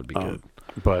 That would be good.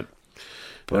 But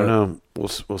I don't know. We'll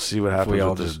see what happens. If we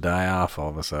all just die off all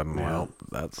of a sudden, well,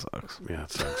 that sucks. Yeah,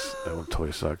 it sucks. That would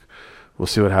totally suck. We'll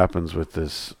see what happens with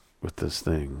this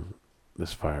thing,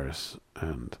 this virus,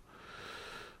 and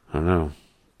I don't know.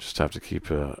 Just have to keep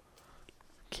the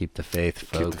faith,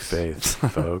 folks. Keep the faith,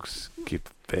 folks. Keep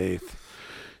the faith.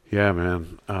 Yeah,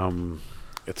 man.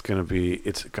 It's gonna be.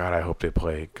 God. I hope they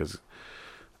play because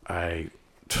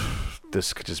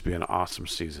this could just be an awesome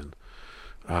season.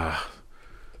 Oh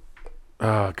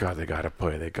God, they gotta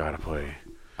play.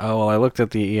 Oh well, I looked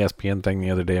at the ESPN thing the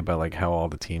other day about like how all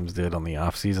the teams did on the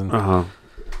off season.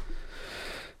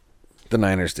 The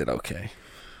Niners did okay.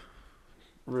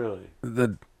 Really?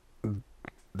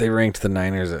 They ranked the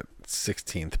Niners at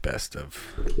 16th best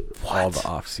of all the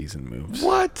off season moves.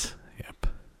 What? Yep.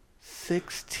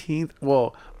 16th.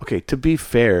 Well, okay. To be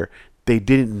fair, they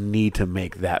didn't need to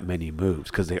make that many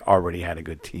moves because they already had a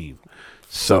good team.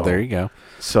 So there you go.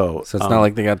 So it's not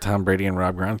like they got Tom Brady and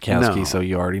Rob Gronkowski, so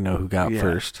you already know who got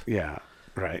first. Yeah,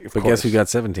 right. But guess who got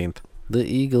 17th? The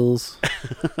Eagles.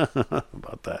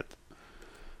 About that.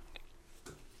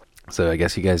 So I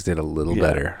guess you guys did a little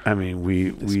better. I mean,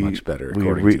 we much better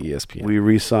according to ESPN. We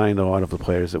re-signed a lot of the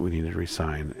players that we needed to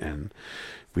re-sign, and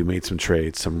we made some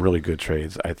trades, some really good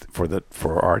trades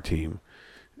for our team,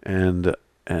 and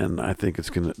I think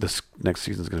this next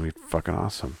season is gonna be fucking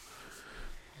awesome.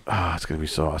 It's going to be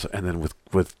so awesome. And then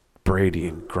with Brady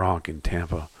and Gronk in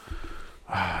Tampa.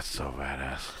 It's so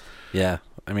badass. Yeah.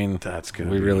 I mean,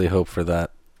 we really hope for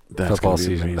that football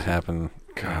season to happen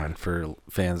God, for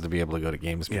fans to be able to go to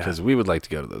games because we would like to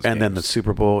go to those. And games. then the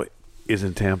Super Bowl is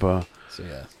in Tampa. So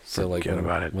so like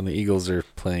when the Eagles are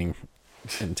playing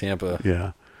in Tampa,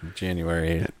 in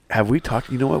January. Have we talked?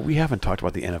 You know what? We haven't talked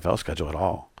about the NFL schedule at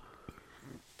all.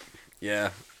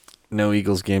 Yeah, no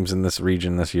Eagles games in this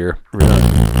region this year. Really?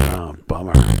 Oh,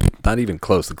 bummer. Not even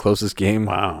close. The closest game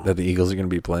that the Eagles are going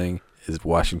to be playing is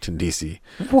Washington, D.C.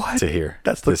 What? To here.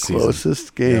 That's the closest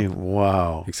season. game. Yep.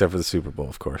 Wow. Except for the Super Bowl,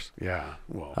 of course. Yeah.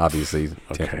 Well, obviously,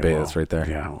 Tampa Bay, that's right there.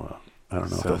 Yeah. Well, I don't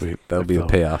know if that'll be the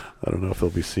payoff. I don't know if they'll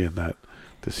be seeing that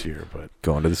this year, but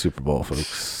going to the Super Bowl,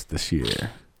 folks, this year.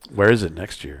 Where is it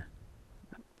next year?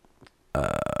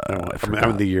 I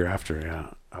mean, the year after.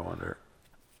 Yeah. I wonder.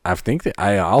 I think that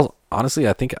I want to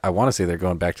say they're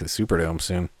going back to the Superdome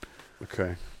soon.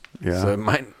 Okay. Yeah. So it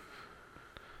might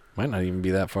not even be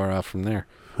that far off from there.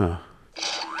 Huh.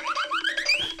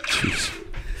 Jeez.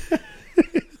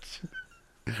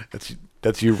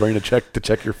 That's you running to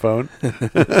check your phone.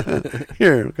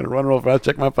 Here, I'm gonna run real fast,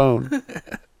 check my phone.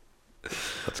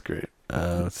 That's great.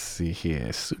 Let's see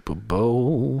here, Super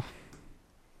Bowl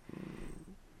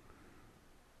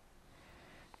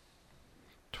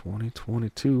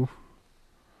 2022.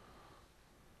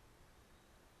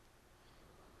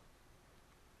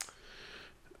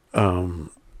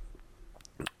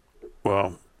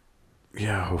 Well,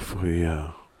 yeah, hopefully,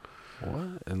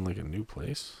 What? In like a new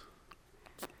place?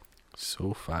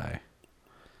 SoFi.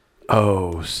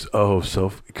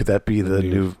 So could that be the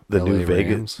new Vegas,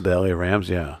 Rams? the LA Rams?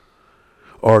 Yeah.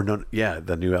 Or no, yeah,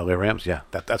 the new LA Rams. Yeah,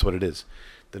 that's what it is.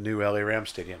 The new LA Rams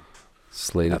stadium.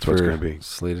 Slated That's for, what it's going to be.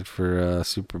 Slated for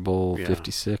Super Bowl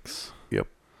 56. Yep.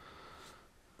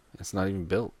 It's not even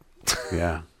built.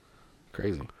 Yeah.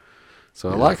 Crazy. So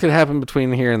a lot could happen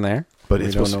between here and there. But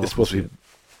it's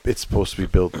supposed to be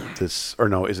built this, or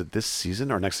no? Is it this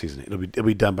season or next season? It'll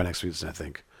be done by next season, I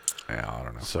think. Yeah, I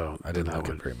don't know. So I didn't look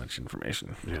at very much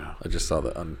information. Yeah, I just saw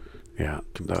the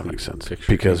that makes sense.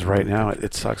 Because right now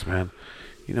it sucks, man.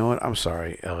 You know what? I'm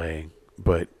sorry, LA,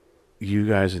 but you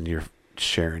guys and you're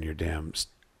sharing your damn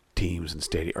teams and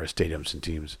stadiums and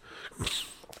teams.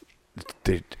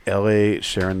 LA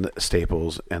sharing the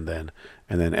Staples, and then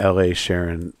LA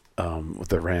sharing with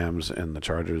the Rams and the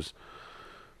Chargers.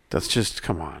 That's just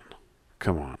come on.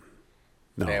 No,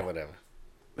 yeah, whatever.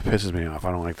 It pisses me off.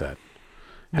 I don't like that.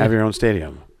 Have your own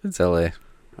stadium. It's LA.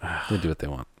 They do what they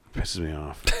want. Pisses me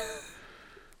off.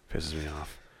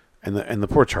 And the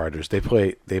poor Chargers. They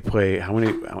play how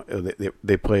many?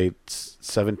 They play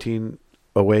 17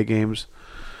 away games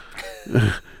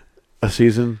a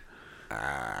season.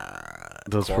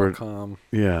 Those Qualcomm.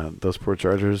 those poor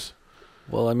Chargers.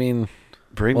 Well, I mean,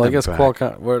 I guess back.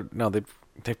 Qualcomm.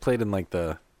 They played in like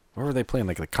where were they playing?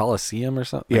 Like the Coliseum or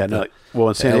something? Yeah, in LA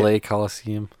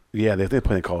Coliseum. Yeah, they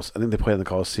play in the Coliseum. I think they played in the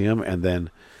Coliseum, and then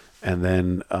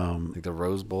like the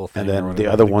Rose Bowl thing. And then the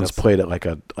other ones played at like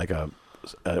a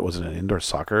it wasn't an indoor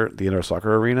soccer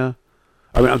arena.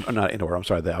 I mean, I'm not indoor. I'm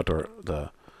sorry, the outdoor.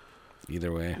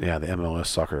 Either way. Yeah, the MLS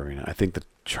soccer arena. I think the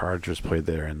Chargers played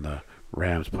there, and the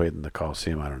Rams played in the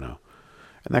Coliseum. I don't know.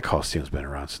 And that Coliseum's been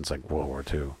around since like World War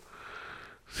II.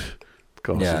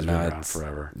 Coliseum's been around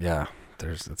forever. Yeah,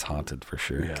 it's haunted for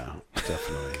sure. Yeah,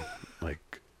 definitely.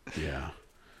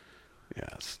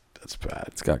 That's bad.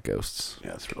 It's got ghosts.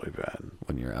 Yeah, it's really bad.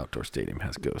 When your outdoor stadium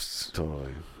has ghosts.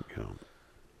 Totally.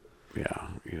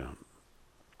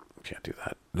 Can't do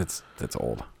that. That's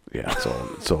old. Yeah, it's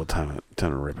old. It's old. Time to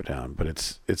rip it down. But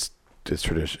it's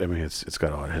tradition. I mean, it's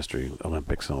got all that history.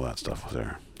 Olympics and all that stuff was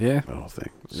there. Yeah. The whole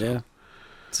thing. So yeah.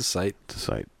 It's a site.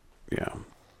 Yeah.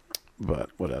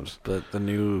 But whatevs. But the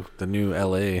new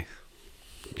LA.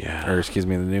 Yeah. Or excuse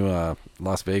me, the new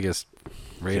Las Vegas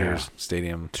Raiders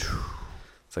stadium.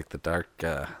 It's like the dark.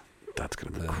 That's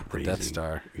gonna be crazy. The Death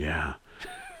Star. Yeah.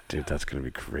 Dude, that's gonna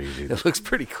be crazy. It looks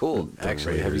pretty cool.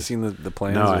 Actually, Raiders. Have you seen the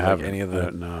plans? No, I haven't. Any of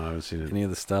the? No, I haven't seen it. Any of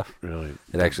the stuff? Really?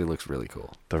 It actually looks really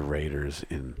cool. The Raiders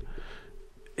in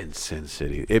Sin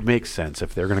City. It makes sense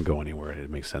if they're gonna go anywhere. It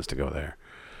makes sense to go there.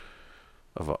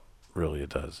 Really, it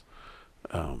does.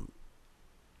 Yeah,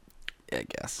 I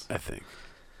guess. I think.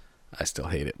 I still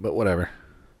hate it, but whatever.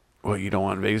 Well, you don't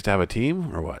want Vegas to have a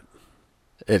team, or what?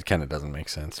 It kind of doesn't make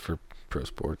sense for pro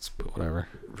sports, but whatever.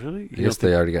 Really? I guess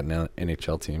they already got an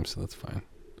NHL team, so that's fine.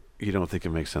 You don't think it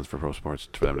makes sense for pro sports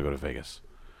for them to go to Vegas?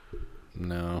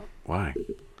 No. Why?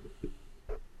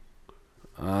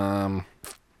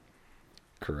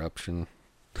 Corruption.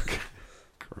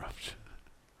 Corruption.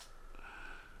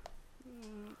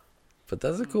 But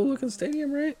that's a cool looking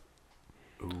stadium, right?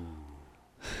 Ooh.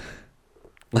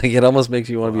 Like, it almost makes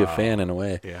you want to be a fan in a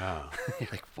way. Yeah. You're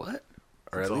like, what?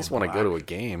 Or at least want to go to a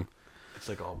game. It's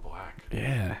like all black.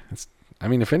 Yeah. It's I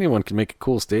mean, if anyone can make a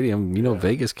cool stadium,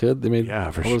 Vegas could. They made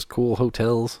all those cool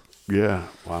hotels. Yeah.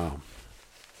 Wow.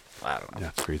 I don't know. Yeah,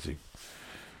 it's crazy.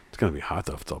 It's gonna be hot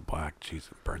though if it's all black. Jeez,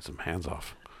 burn some hands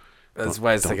off. That's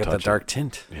why they got the dark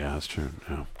tint. Yeah, that's true.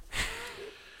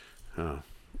 Yeah.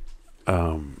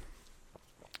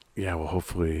 Yeah. Well,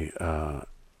 hopefully.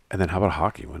 And then how about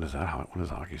hockey? When does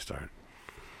hockey start?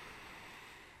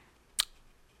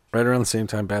 Right around the same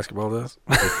time basketball does.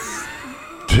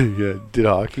 Yeah. Did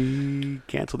hockey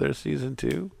cancel their season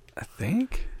too? I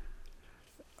think.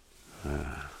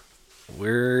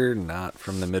 We're not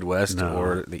from the Midwest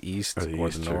or the East or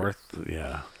the North.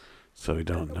 Yeah. So we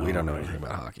don't know. We don't know anything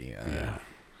about hockey.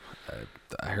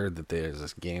 I heard that there's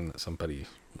this game that somebody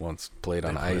once played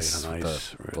on ice. The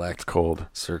black cold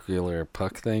circular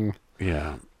puck thing.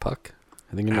 Yeah. Puck?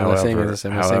 I think am I saying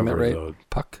that right? Though,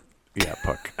 puck? Yeah,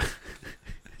 puck.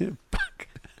 Puck.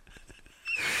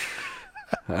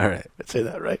 All right. I'd say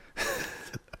that right.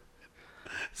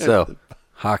 So,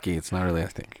 hockey, it's not really a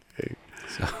thing.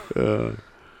 So.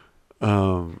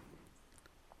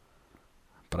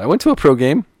 But I went to a pro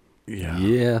game. Yeah.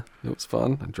 Yeah, it was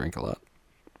fun. I drank a lot.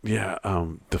 Yeah,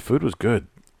 the food was good.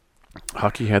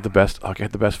 Hockey had the best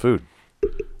food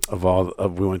of all.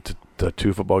 We went to the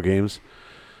 2 football games,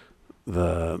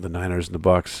 the Niners and the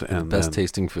Bucks, and best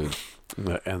tasting food.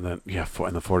 And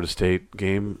the Florida State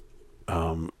game,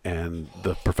 and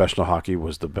the professional hockey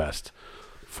was the best.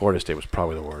 Florida State was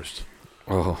probably the worst.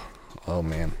 Oh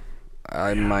man,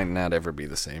 I might not ever be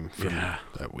the same from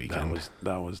that weekend.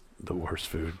 That was the worst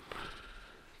food.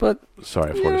 But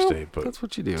sorry, Florida State. But that's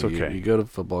what you do. It's okay. You go to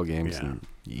football games and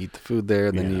you eat the food there,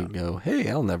 and then you go, "Hey,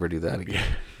 I'll never do that again."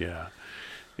 Yeah.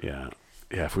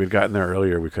 If we had gotten there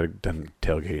earlier, we could have done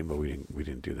tailgating, but we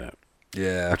didn't do that.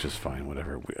 Yeah, which is fine.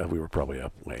 Whatever. We were probably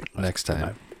up late. Next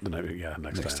time.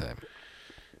 Next time.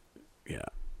 Yeah,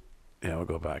 we'll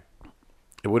go back.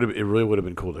 It really would have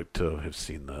been cool to have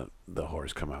seen the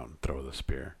horse come out and throw the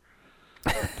spear.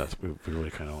 We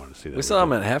really kind of wanted to see that. We saw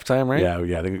him at halftime, right? Yeah.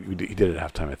 I think he did it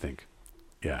at halftime. I think.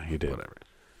 Yeah, he did. Whatever.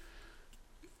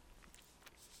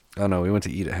 Oh no, we went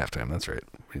to eat at halftime. That's right.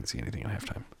 We didn't see anything at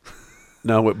halftime.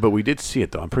 No, but we did see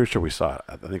it though. I'm pretty sure we saw it.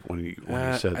 I think when you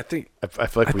said, I think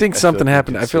something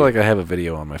happened. I feel like I have a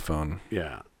video on my phone.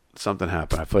 Yeah, something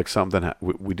happened. I feel like something.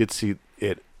 We did see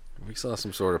it. We saw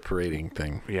some sort of parading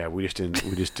thing. Yeah, we just didn't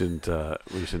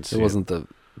see. It wasn't the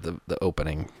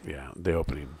opening. Yeah, the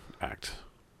opening act.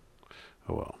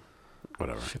 Oh well,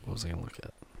 whatever. Shit, what was I gonna look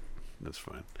at? That's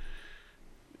fine.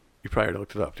 You probably already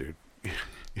looked it up, dude.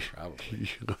 Probably. You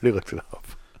already looked it up.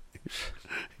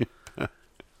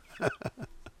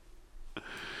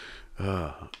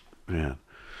 Oh man.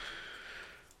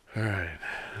 All right.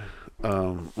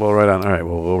 Well, right on. All right.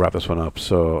 Well, we'll wrap this one up.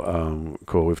 So,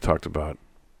 cool. We've talked about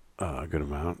a good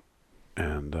amount,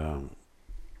 and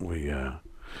we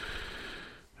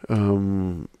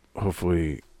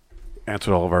hopefully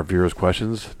answered all of our viewers'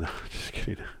 questions. No, just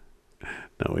kidding.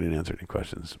 No, we didn't answer any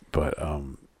questions, but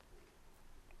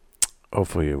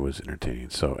hopefully it was entertaining.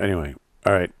 So, anyway,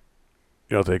 all right.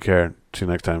 Y'all take care. See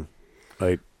you next time.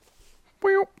 Like,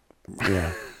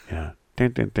 yeah.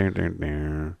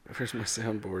 Where's my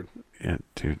soundboard? Yeah,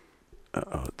 dude.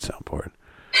 It's soundboard.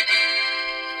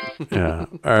 Yeah.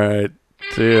 All right.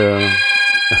 See ya.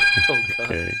 Oh, God.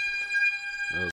 Okay.